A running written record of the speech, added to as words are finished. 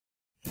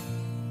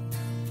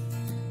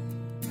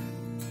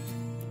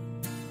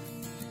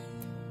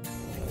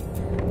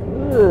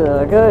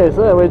Okay,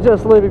 so we're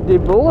just leaving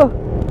Nimbula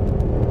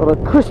on a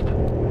crisp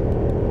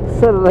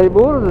Saturday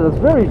morning and it's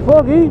very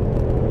foggy,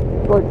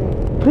 like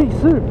pea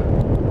soup.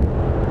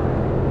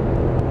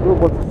 Well,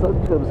 once the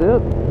sun comes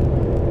out,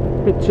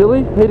 a bit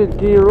chilly, heated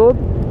gear on.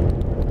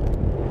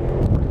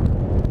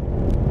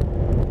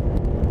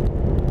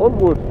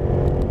 Onward.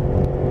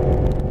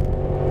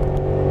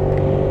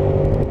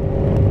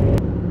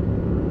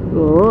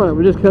 Alright,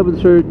 we're just coming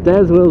through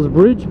Daswell's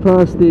Bridge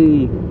past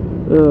the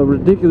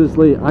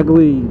ridiculously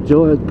ugly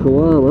giant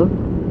koala.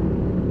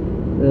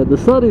 And the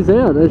sun is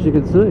out, as you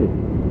can see.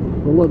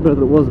 A lot better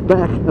than it was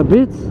back a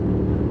bits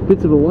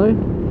of a way.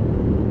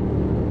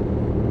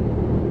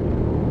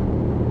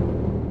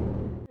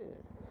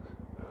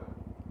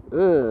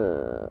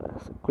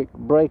 It's a quick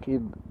break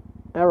in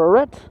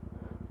Ararat,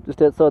 just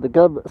outside the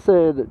Gum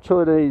Sand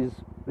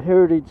Chinese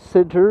Heritage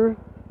Centre.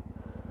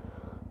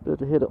 About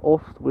to head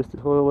off the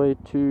Western Highway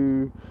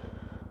to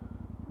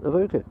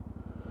Avoca.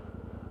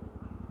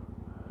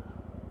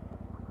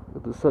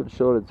 With the sun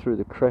shining through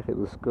the crack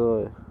in the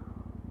sky.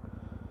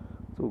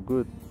 It's all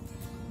good.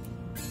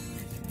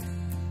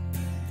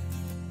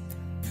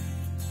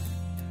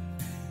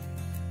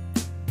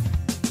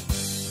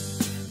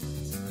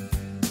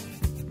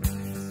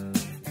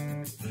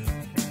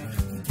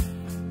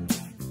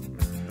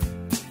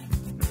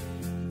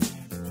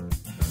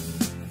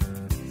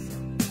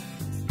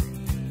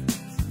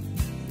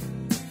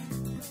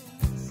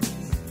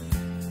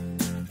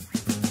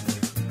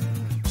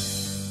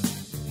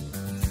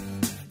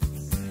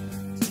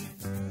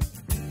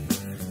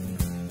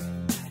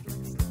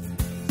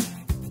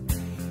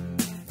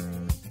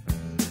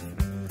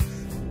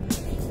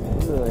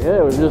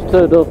 Yeah, we've just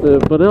turned off the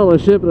Benalla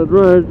Shepparton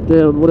Road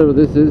down whatever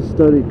this is,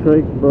 Stony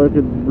Creek,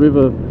 Broken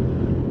River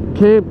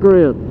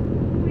campground.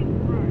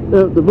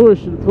 Out the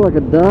bush, it's like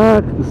a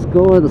dark, the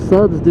sky, the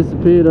sun's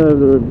disappeared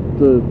over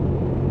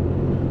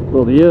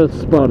the earth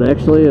spot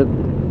actually, and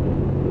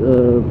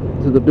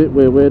to the bit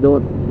where we're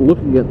not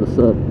looking at the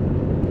sun.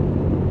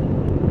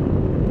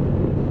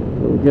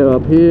 We'll go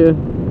up here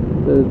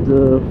and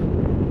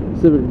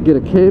see if we can get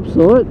a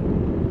campsite.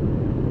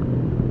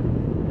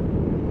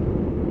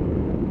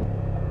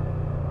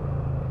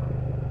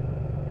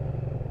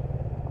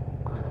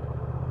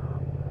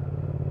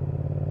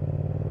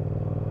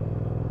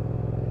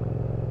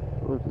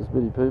 There's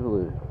many people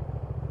there.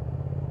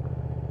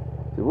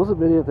 There wasn't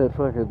many at that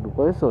fucking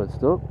wayside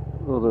stop,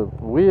 or the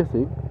weir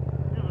thing.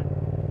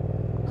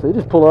 No. So you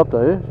just pull up,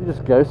 don't you? You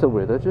just go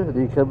somewhere, don't you? And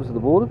here comes in the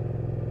morning.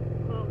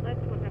 Well,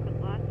 that's what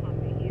happened last time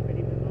we were here, but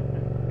it was also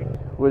quick.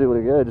 Where do you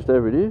want to go? Just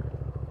over here?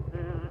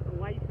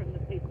 Away from the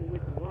people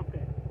with the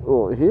rocket.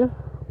 Oh, here?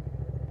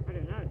 I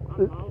don't know.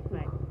 I'm miles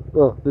back.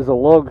 Oh, there's a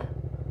log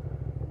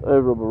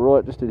over on the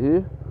right, just in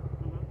here.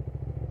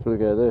 So we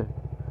go there.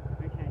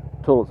 Okay.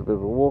 Toilet's a bit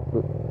of a walk,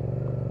 but.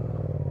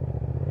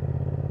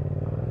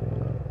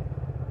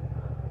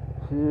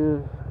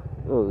 Here.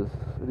 Oh, there's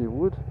any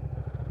wood.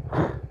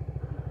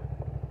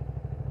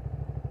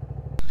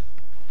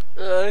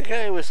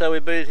 Okay, so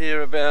we've been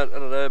here about, I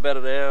don't know, about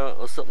an hour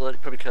or something like that.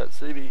 You probably can't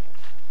see me.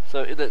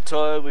 So in that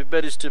time we've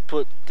managed to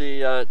put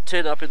the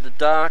tent up in the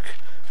dark.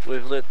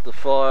 We've lit the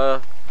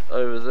fire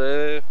over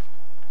there.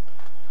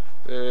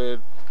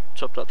 And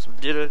chopped up some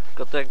dinner,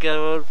 got that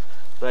going,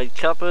 made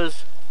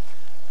cuppers.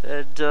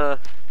 And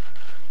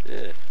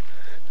yeah,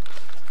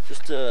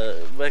 just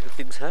making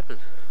things happen.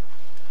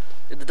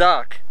 In the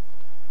dark.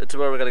 And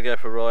tomorrow we're going to go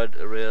for a ride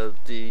around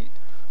the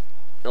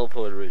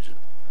Alpine region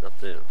up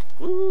there.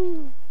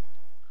 Woo!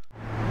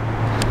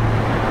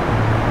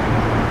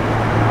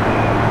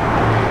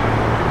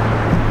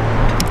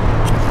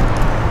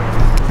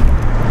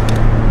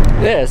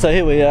 Yeah, so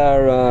here we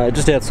are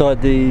just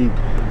outside the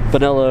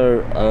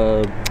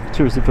Benalla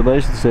Tourist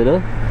Information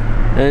Centre,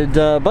 and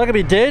bugger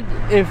me dead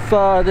if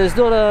there's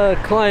not a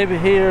claim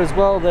here as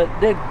well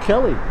that Ned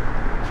Kelly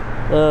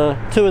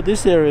toured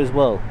this area as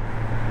well.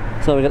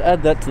 So we're going to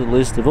add that to the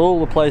list of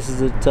all the places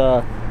that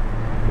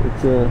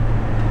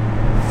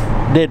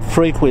Ned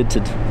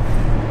frequented.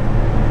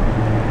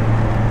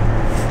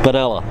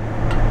 Benalla.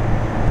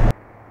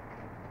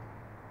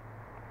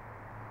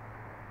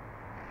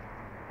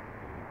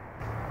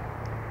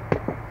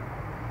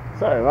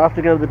 So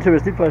after going to the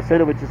Tourist Info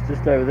Centre, which is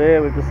just over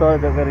there, we've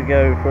decided that we're going to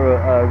go for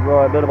a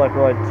ride, motorbike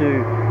ride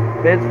to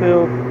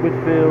Mansfield,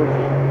 Whitfield,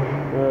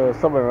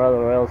 somewhere or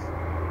other else,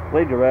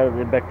 lead around and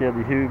then back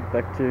down the Hume,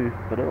 back to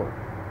Benalla.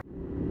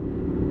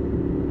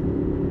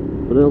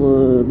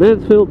 Benalla,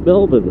 Mansfield,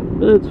 Melbourne.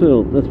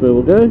 Mansfield, that's where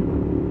we'll go.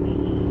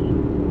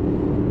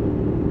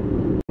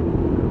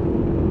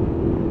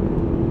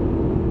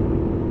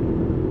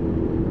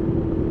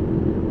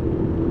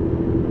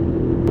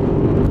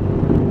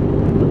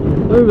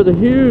 Over the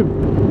Hume.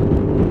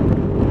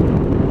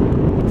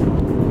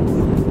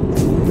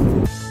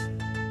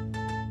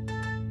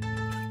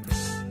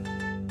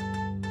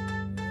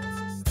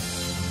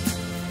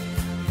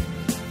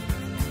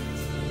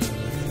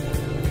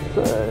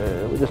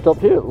 So we just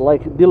stopped here at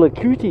Lake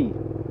Nillakuti.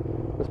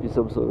 Must be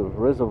some sort of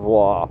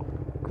reservoir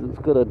because it's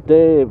got a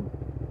dam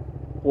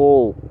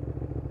wall.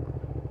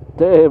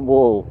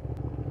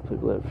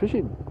 people out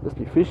fishing. Must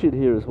be fishing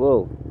here as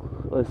well,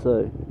 I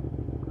say.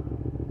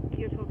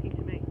 You're talking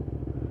to me.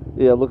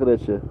 Yeah, I'm looking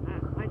at you.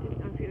 I didn't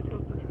know if you were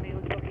talking to me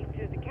or talking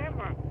to the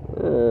camera.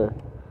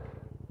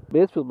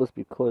 Mansfield must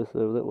be close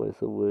over that way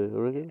somewhere, I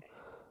reckon.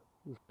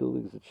 There's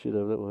buildings and shit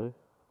over that way.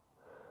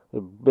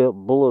 And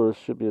Mount Buller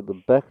should be in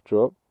the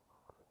backdrop.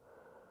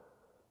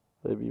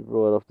 Maybe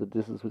right off the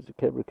distance which the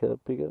camera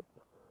can't pick up.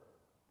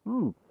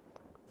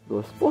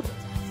 Nice spot.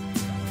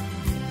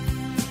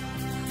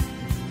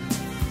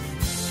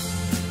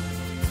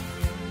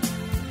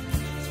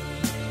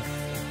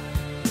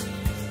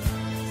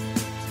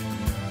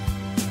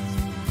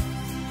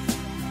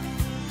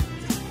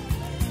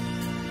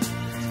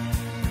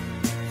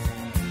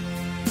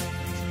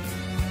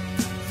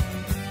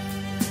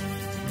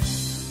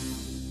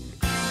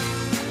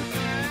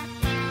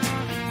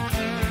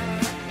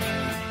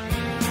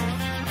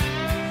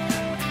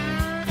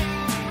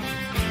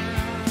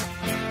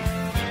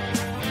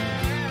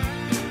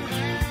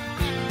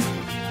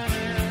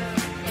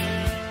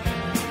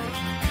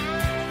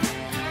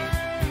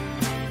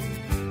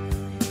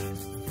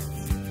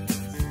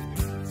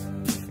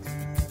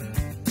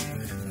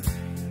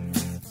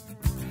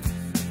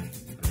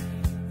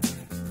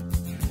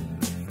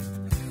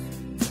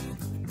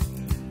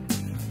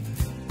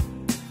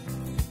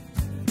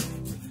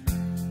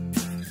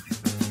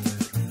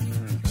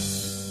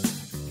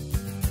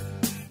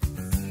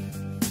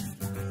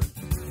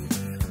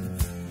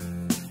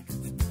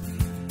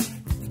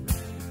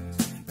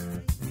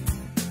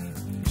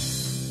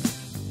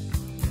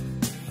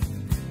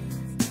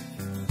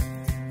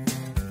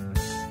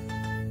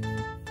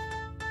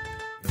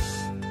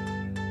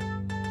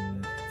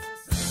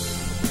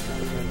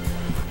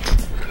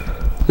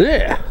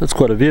 Yeah, that's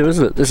quite a view,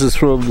 isn't it? This is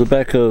from the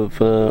back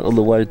of, on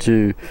the way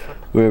to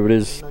wherever it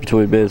is,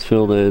 between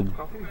Mansfield and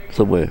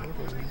somewhere.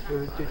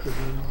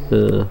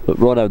 But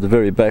right over the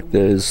very back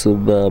there is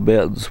some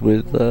mountains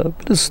with a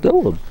bit of snow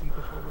on them.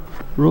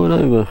 Right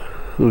over,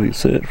 oh, you can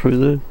see it through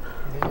there.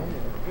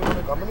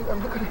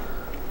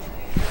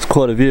 It's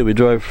quite a view. We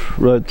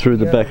rode through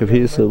the back of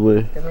here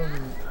somewhere.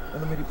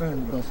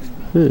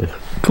 Yeah,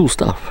 cool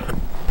stuff.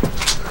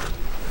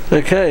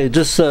 Okay,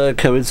 just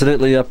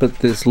coincidentally up at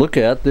this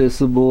lookout there's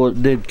some more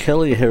Ned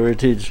Kelly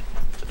heritage.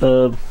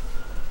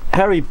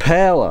 Harry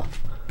Power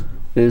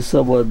is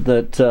someone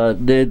that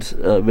Ned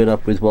met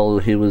up with while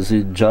he was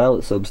in jail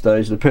at some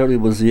stage, and apparently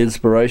was the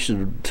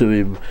inspiration to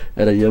him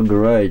at a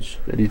younger age,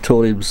 and he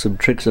taught him some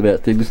tricks about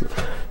things,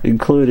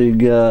 including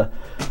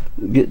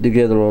getting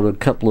together on a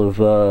couple of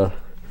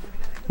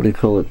what do you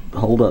call it,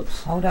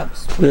 hold-ups.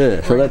 Hold-ups.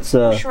 Yeah, so that's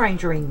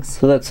bushrange rings.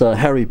 So that's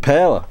Harry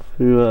Power,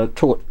 who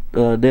taught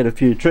Ned a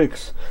few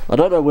tricks. I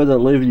don't know whether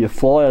leaving your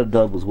fly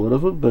undone was one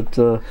of them, but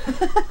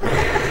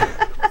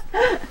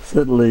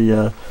certainly,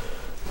 yeah.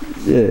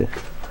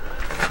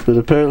 But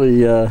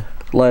apparently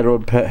later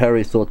on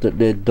Harry thought that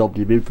Ned dobbed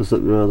him in for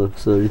something or other,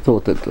 so he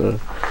thought that,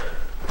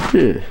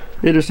 yeah,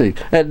 interesting.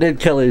 And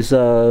Ned Kelly's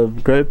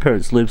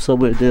grandparents live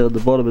somewhere down the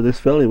bottom of this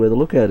valley where the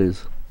lookout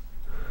is.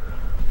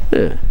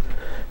 Yeah.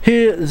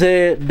 Here,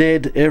 there,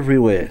 Ned,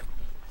 everywhere.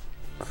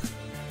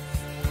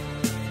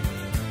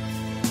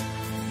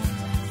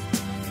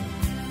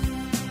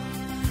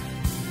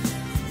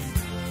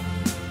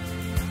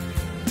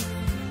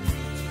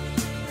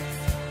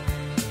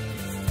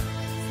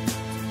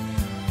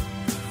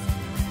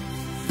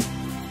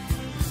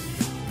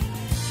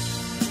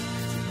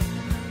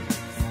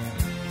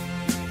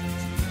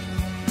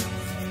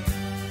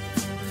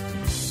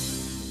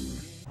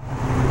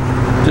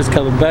 Just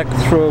coming back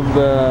from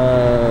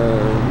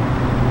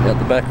out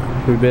the back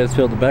through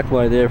Mansfield, the back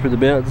way there through the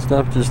mountain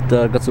stuff. Just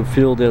got some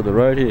fuel down the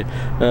road here.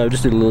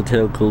 Just in a little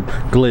town called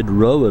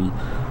Glenrowan.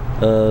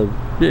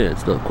 Yeah,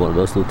 it's not quite a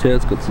nice little town.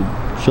 It's got some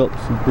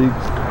shops and things,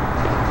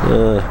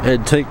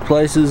 antique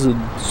places and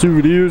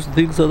souvenirs and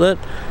things like that.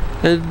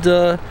 And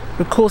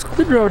of course,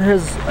 Glenrowan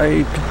has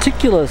a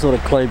particular sort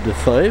of claim to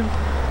fame,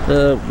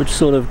 which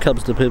sort of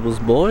comes to people's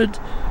mind,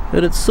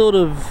 and it's sort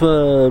of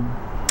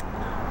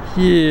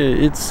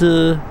yeah, it's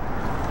yeah,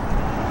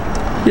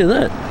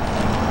 that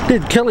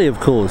Ned Kelly, of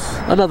course,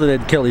 another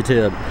Ned Kelly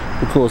town.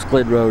 Of course,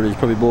 Glenrowan is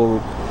probably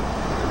more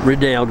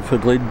renowned for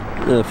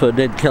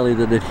Ned Kelly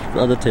than any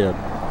other town.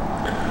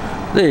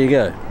 There you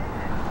go,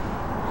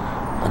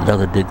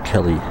 another Ned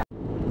Kelly.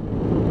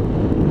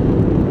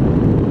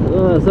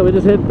 So we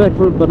just head back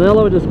from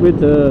Benalla. We just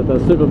went to the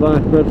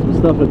supermarket, grabbed some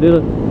stuff for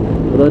dinner,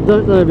 but I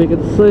don't know if you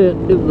can see it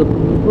in the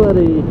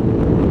bloody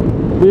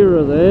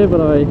mirror there, but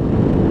I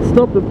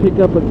stopped and picked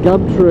up a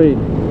gum tree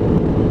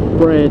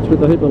branch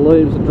with a heap of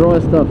leaves and dry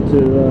stuff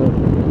to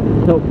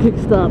help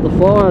kickstart the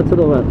fire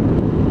tonight.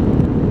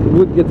 The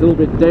wood gets a little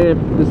bit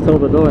damp this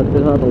time of night, a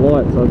bit hard to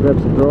light, so I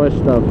grabbed some dry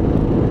stuff.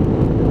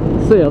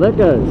 Let's see how that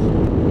goes.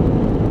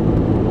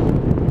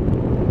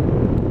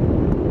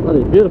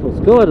 Bloody beautiful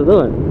sky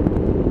tonight.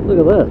 Look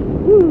at that.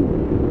 Woo.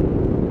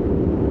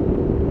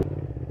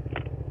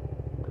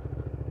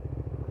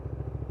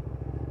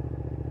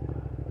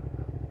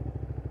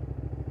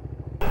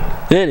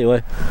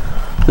 Anyway,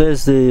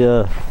 there's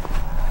the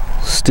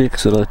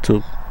sticks that I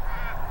took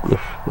on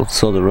the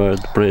side of the road,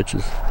 the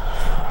branches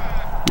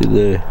in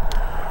there.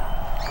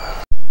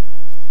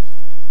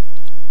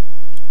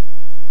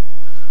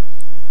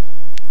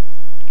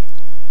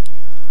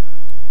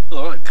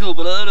 Alright, cool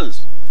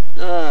bananas.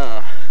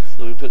 So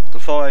we've got the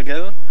fire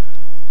going.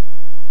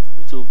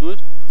 It's all good.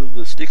 With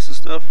the sticks and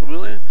stuff from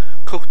earlier.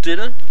 Cooked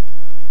dinner.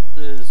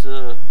 There's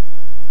the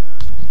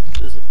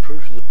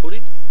proof of the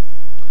pudding.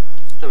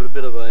 Having a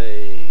bit of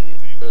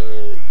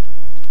a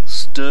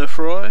stir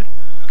fry,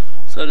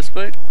 so to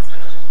speak.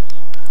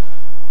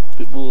 A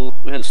bit more.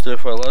 We had a stir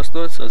fry last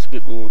night, so it's a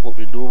bit more of what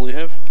we normally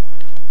have.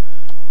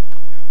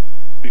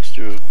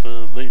 Mixture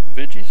of meat and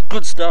veggies.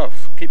 Good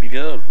stuff. Keep you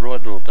going,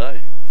 riding all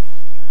day.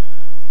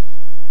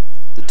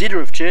 The dinner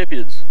of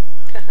champions.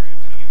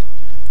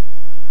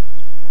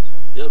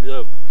 Yum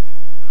yum.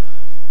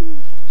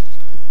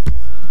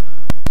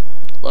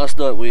 Last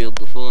night we on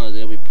the fire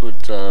there we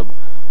put a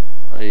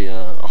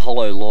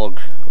hollow log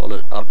on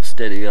it,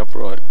 standing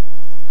upright,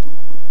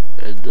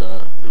 and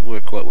it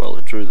worked quite well.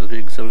 It drew the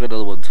thing. So we've got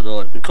another one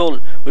tonight.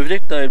 We've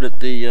nicknamed it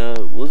the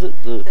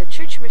the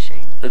Chooch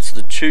machine. It's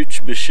the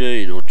Chooch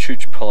machine or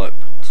Chooch pipe.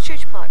 It's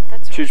Chooch pipe.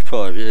 That's right. Chooch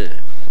pipe, yeah.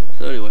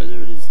 So anyway,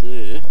 there it is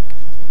there.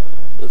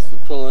 That's the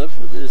pipe,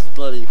 and there's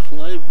bloody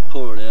flame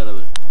pouring out of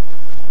it,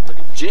 like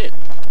a jet.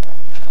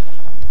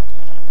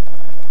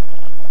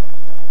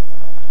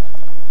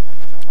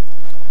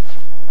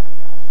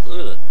 Look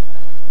at it.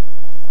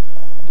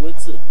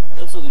 Blitz it.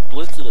 Absolutely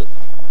blitzing it.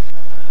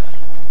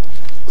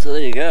 So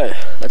there you go.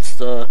 That's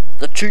the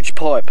Chooch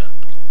pipe.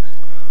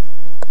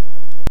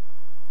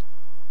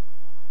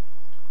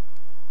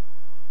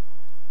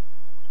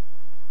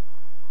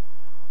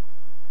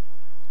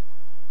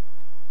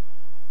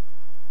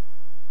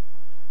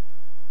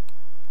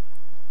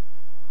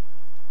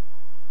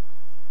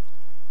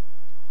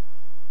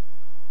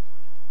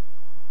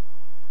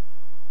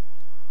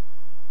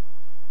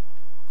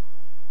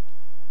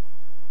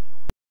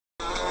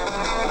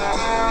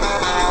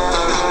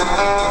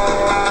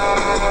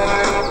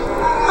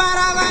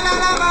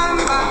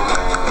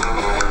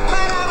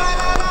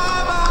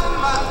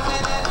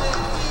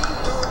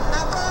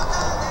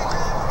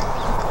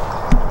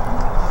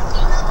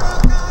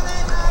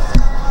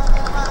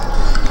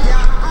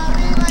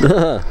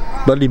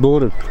 Monday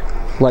morning,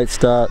 late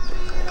start,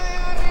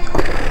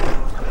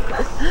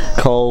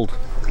 cold,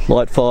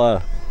 light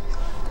fire,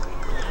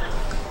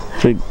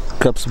 drink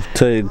cups of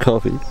tea and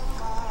coffee.